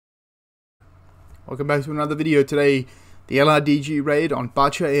Welcome back to another video today, the LRDG raid on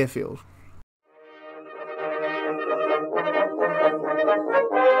Barce Airfield.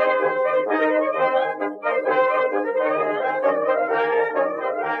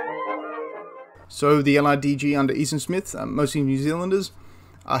 So the LRDG under Easton Smith, mostly New Zealanders,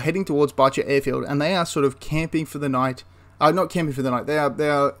 are heading towards Barce Airfield, and they are sort of camping for the night. Not camping for the night, they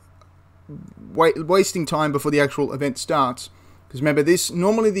are wasting time before the actual event starts. Because remember,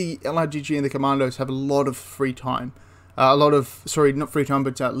 normally the LRDG and the Commandos have a lot of free time. Not free time,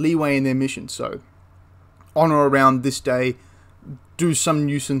 but leeway in their missions. So, on or around this day, do some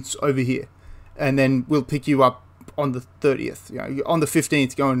nuisance over here. And then we'll pick you up on the 30th. On the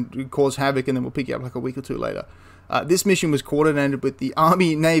 15th, go and cause havoc, and then we'll pick you up like a week or two later. This mission was coordinated with the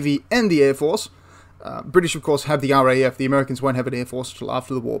Army, Navy, and the Air Force. British, of course, have the RAF. The Americans won't have an Air Force until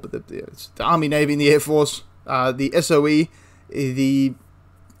after the war, but it's the Army, Navy, and the Air Force. The SOE, the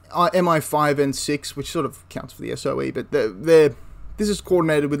MI5 and 6, which sort of counts for the SOE, but this is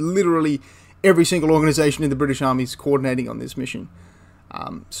coordinated with literally every single organization in the British Army is coordinating on this mission.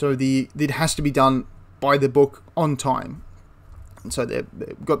 So it has to be done by the book on time. And so they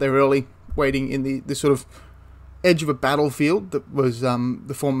got there early, waiting in the sort of edge of a battlefield that was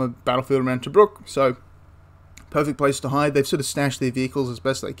the former battlefield around Tobruk. So perfect place to hide. They've sort of stashed their vehicles as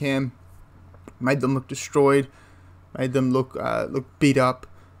best they can, made them look destroyed, made them look beat up,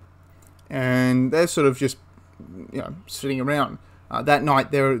 and they're sort of just sitting around. That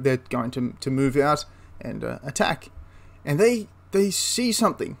night they're going to move out and attack, and they see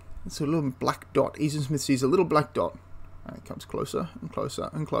something. It's a little black dot. Easton Smith sees a little black dot, and it comes closer and closer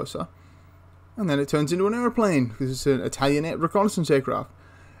and closer, and then it turns into an aeroplane because it's an Italian reconnaissance aircraft,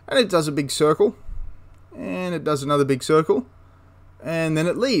 and it does a big circle, and it does another big circle, and then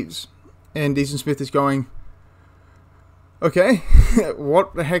it leaves, and Easton Smith is going, okay,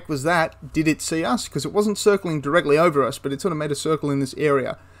 what the heck was that? Did it see us? Because it wasn't circling directly over us, but it sort of made a circle in this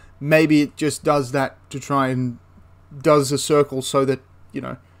area. Maybe it just does that to try and does a circle so that,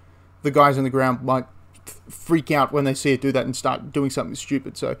 the guys on the ground might freak out when they see it do that and start doing something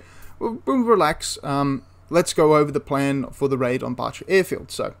stupid. So we'll relax. Let's go over the plan for the raid on Barce Airfield.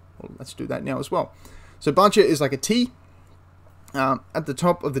 So let's do that now as well. So Barce is like a T. At the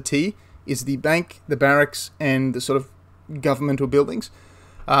top of the T is the bank, the barracks, and the sort of governmental buildings.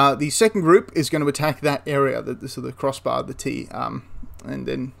 The second group is going to attack that area, the sort of crossbar, the T, and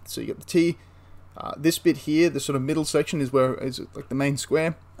then so you got the T. This bit here, the sort of middle section, is like the main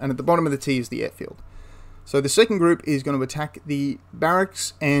square, and at the bottom of the T is the airfield. So the second group is going to attack the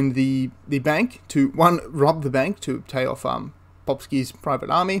barracks and the bank to rob the bank to pay off Popsky's private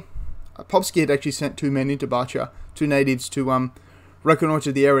army. Popsky had actually sent 2 men into Barce, 2 natives, to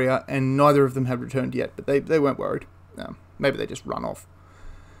reconnoiter the area, and neither of them had returned yet, but they weren't worried. Maybe they just run off.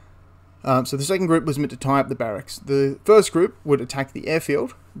 So the second group was meant to tie up the barracks. The first group would attack the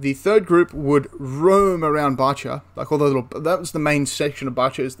airfield. The third group would roam around Barce, like all the little. That was the main section of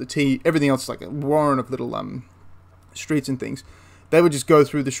Barce, is the T. Everything else is like a warren of little streets and things. They would just go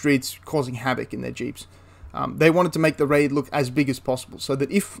through the streets, causing havoc in their jeeps. They wanted to make the raid look as big as possible, so that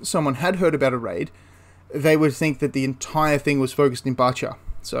if someone had heard about a raid, they would think that the entire thing was focused in Barce.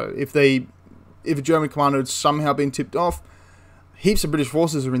 So if a German commando had somehow been tipped off, heaps of British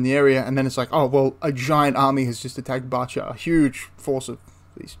forces are in the area, and then it's like, oh, well, a giant army has just attacked Barce, a huge force of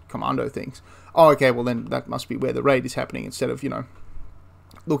these commando things. Oh, okay, well then that must be where the raid is happening, instead of,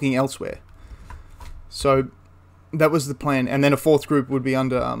 looking elsewhere. So that was the plan, and then a fourth group would be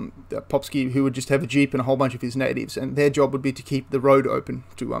under Popsky, who would just have a jeep and a whole bunch of his natives, and their job would be to keep the road open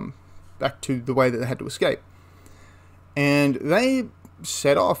to back to the way that they had to escape. And they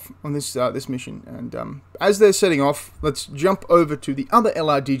set off on this mission, and as they're setting off, let's jump over to the other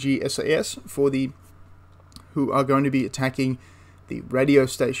LRDG SAS who are going to be attacking the radio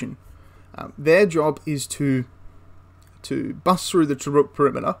station. Their job is to bust through the Tobruk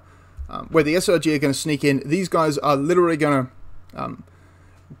perimeter, where the SIG are going to sneak in. These guys are literally going to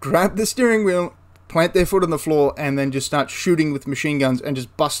grab the steering wheel, plant their foot on the floor, and then just start shooting with machine guns and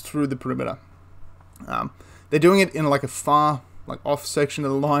just bust through the perimeter. They're doing it in like a far off section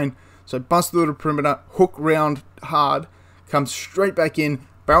of the line, so bust through the perimeter, hook round hard, come straight back in,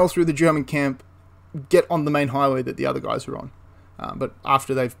 barrel through the German camp, get on the main highway that the other guys are on, but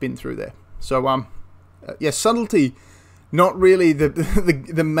after they've been through there. So yeah, subtlety, not really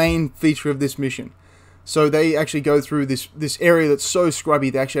the main feature of this mission. So they actually go through this area that's so scrubby,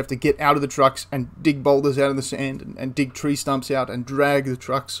 they actually have to get out of the trucks and dig boulders out of the sand, and dig tree stumps out and drag the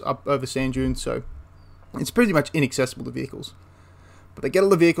trucks up over sand dunes. So it's pretty much inaccessible to vehicles. But they get all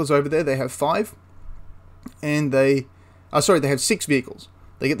the vehicles over there. They have 5, and they have 6 vehicles.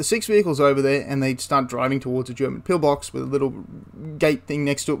 They get the 6 vehicles over there, and they start driving towards a German pillbox with a little gate thing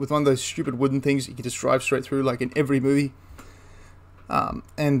next to it with one of those stupid wooden things you can just drive straight through, like in every movie.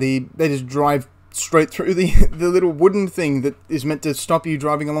 And they just drive straight through the little wooden thing that is meant to stop you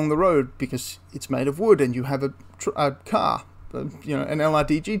driving along the road because it's made of wood and you have a car, an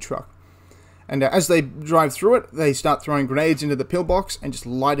LRDG truck. And as they drive through it, they start throwing grenades into the pillbox and just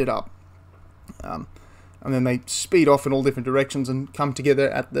light it up. And then they speed off in all different directions and come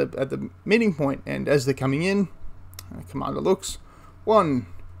together at the meeting point. And as they're coming in, the commander looks. 1,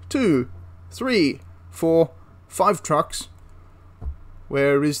 2, 3, 4, 5 trucks.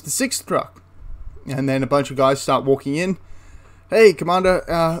 Where is the 6th truck? And then a bunch of guys start walking in. Hey, Commander,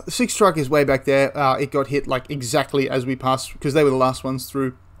 the 6th truck is way back there. It got hit like exactly as we passed, because they were the last ones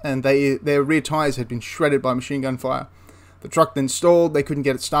through. And their rear tires had been shredded by machine gun fire. The truck then stalled. They couldn't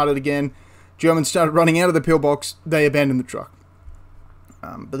get it started again. Germans started running out of the pillbox. They abandoned the truck.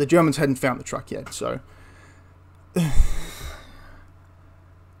 But the Germans hadn't found the truck yet, so...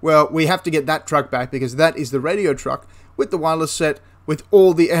 Well, we have to get that truck back, because that is the radio truck with the wireless set, with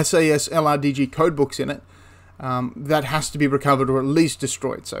all the SAS LRDG codebooks in it. That has to be recovered or at least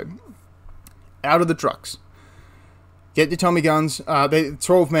destroyed. So, out of the trucks. Get your Tommy guns.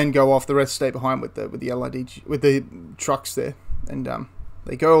 12 men go off. The rest stay behind with the LRDG, with the trucks there. And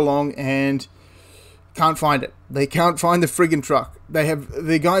they go along and can't find it. They can't find the friggin' truck.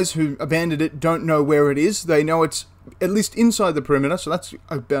 The guys who abandoned it don't know where it is. They know it's at least inside the perimeter, so that's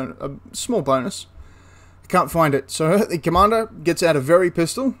a small bonus. Can't find it. So the commander gets out a very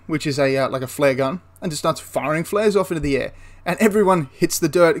pistol, which is like a flare gun, and just starts firing flares off into the air. And everyone hits the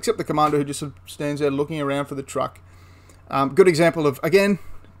dirt, except the commander, who just sort of stands there looking around for the truck. Good example of, again,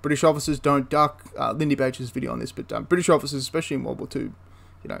 British officers don't duck. Lindy Bates' video on this, but British officers, especially in World War II,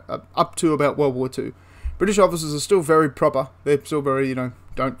 up to about World War II, British officers are still very proper. They're still very,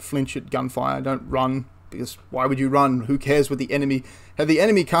 don't flinch at gunfire, don't run, because why would you run? Who cares what the enemy... The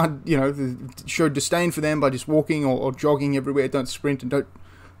enemy can't, show disdain for them by just walking or jogging everywhere. Don't sprint and don't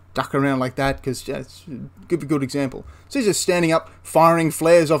duck around like that, because it's a good example. So he's just standing up, firing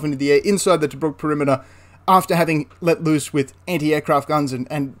flares off into the air inside the Tobruk perimeter after having let loose with anti-aircraft guns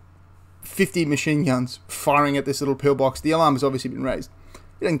and 50 machine guns firing at this little pillbox. The alarm has obviously been raised.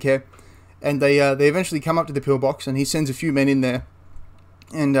 He doesn't care. And they eventually come up to the pillbox, and he sends a few men in there.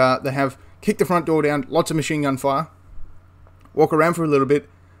 And they have kicked the front door down, lots of machine gun fire. Walk around for a little bit,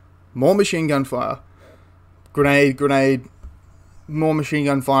 more machine gun fire, grenade, more machine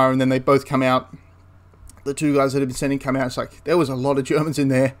gun fire, and then they both come out. The 2 guys that had been sending come out. It's like, there was a lot of Germans in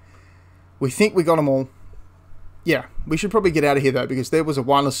there. We think we got them all. Yeah, we should probably get out of here though, because there was a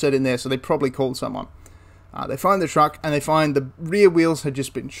wireless set in there, so they probably called someone. They find the truck, and they find the rear wheels had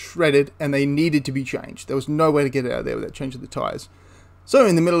just been shredded, and they needed to be changed. There was no way to get out of there without changing the tires. So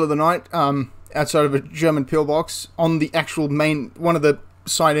in the middle of the night, outside of a German pillbox, on the actual one of the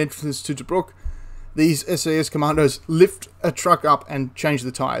side entrances to Tobruk, these SAS commandos lift a truck up and change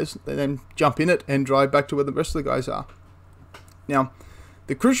the tires. They then jump in it and drive back to where the rest of the guys are. Now,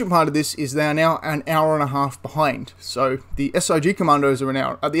 the crucial part of this is they are now an hour and a half behind. So the SIG commandos are an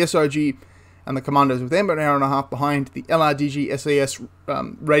hour. The SIG and the commandos with them are an hour and a half behind. The LRDG SAS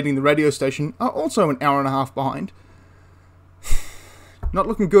raiding the radio station are also an hour and a half behind. Not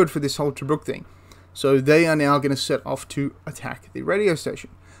looking good for this whole Tobruk thing. So they are now going to set off to attack the radio station.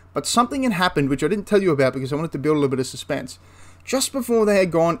 But something had happened which I didn't tell you about because I wanted to build a little bit of suspense. Just before they had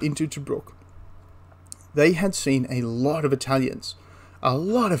gone into Tobruk, they had seen a lot of Italians. A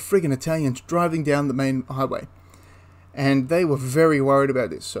lot of friggin' Italians driving down the main highway. And they were very worried about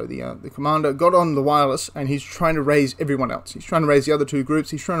this. So the commander got on the wireless, and he's trying to raise everyone else. He's trying to raise the other 2 groups.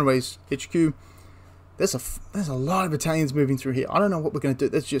 He's trying to raise HQ. There's a lot of Italians moving through here. I don't know what we're going to do.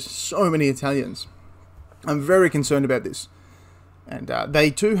 There's just so many Italians. I'm very concerned about this. And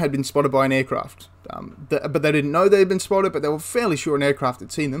they too had been spotted by an aircraft. But they didn't know they had been spotted, but they were fairly sure an aircraft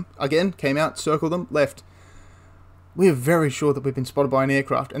had seen them. Again, came out, circled them, left. We're very sure that we've been spotted by an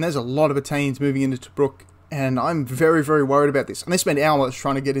aircraft. And there's a lot of Italians moving into Tobruk. And I'm very, very worried about this. And they spend hours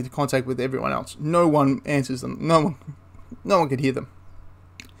trying to get into contact with everyone else. No one answers them. No one could hear them.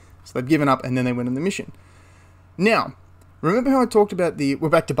 So they've given up, and then they went on the mission. Now, remember how I talked about we're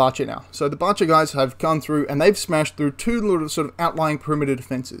back to Barce now. So the Barce guys have come through, and they've smashed through 2 little sort of outlying perimeter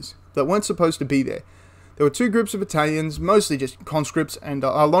defenses that weren't supposed to be there. There were 2 groups of Italians, mostly just conscripts, and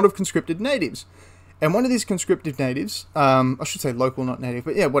a lot of conscripted natives. And one of these conscripted natives, I should say local, not native,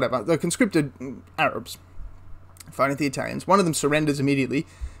 but yeah, whatever. They're conscripted Arabs fighting the Italians. One of them surrenders immediately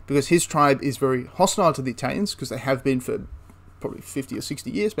because his tribe is very hostile to the Italians, because they have been for probably 50 or 60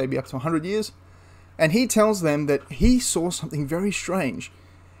 years, maybe up to 100 years. And he tells them that he saw something very strange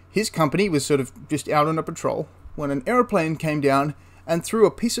his company was sort of just out on a patrol when an aeroplane came down and threw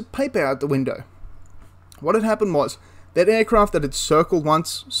a piece of paper out the window. What had happened was that aircraft that had circled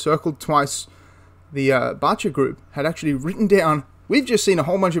once, circled twice, the Barce group had actually written down, we've just seen a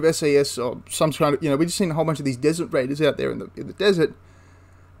whole bunch of SAS or some kind of, we've just seen a whole bunch of these desert raiders out there in the desert.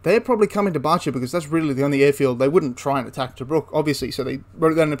 They're probably coming to Barce because that's really the only airfield. They wouldn't try and attack Tobruk, obviously, so they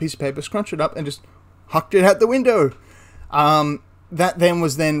wrote it down on a piece of paper, scrunched it up, and just hucked it out the window. That then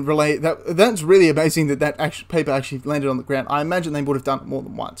was then relayed. That's really amazing that paper actually landed on the ground. I imagine they would have done it more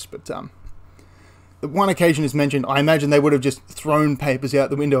than once, but the one occasion is mentioned. I imagine they would have just thrown papers out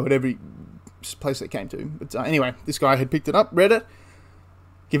the window at every place they came to. But anyway, this guy had picked it up, read it,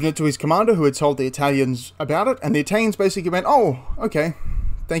 given it to his commander, who had told the Italians about it, and the Italians basically went, "Oh, okay,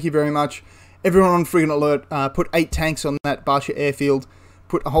 thank you very much. Everyone on friggin' alert. Put 8 tanks on that Barce Airfield.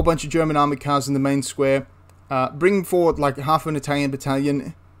 Put a whole bunch of German armoured cars in the main square. Bring forward like half an Italian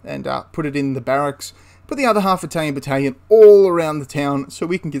battalion and put it in the barracks. Put the other half Italian battalion all around the town so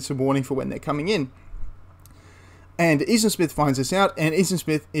we can get some warning for when they're coming in." And Easton Smith finds this out, and Easton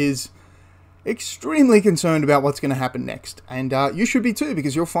Smith is extremely concerned about what's going to happen next. And you should be too,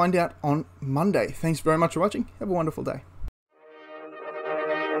 because you'll find out on Monday. Thanks very much for watching. Have a wonderful day.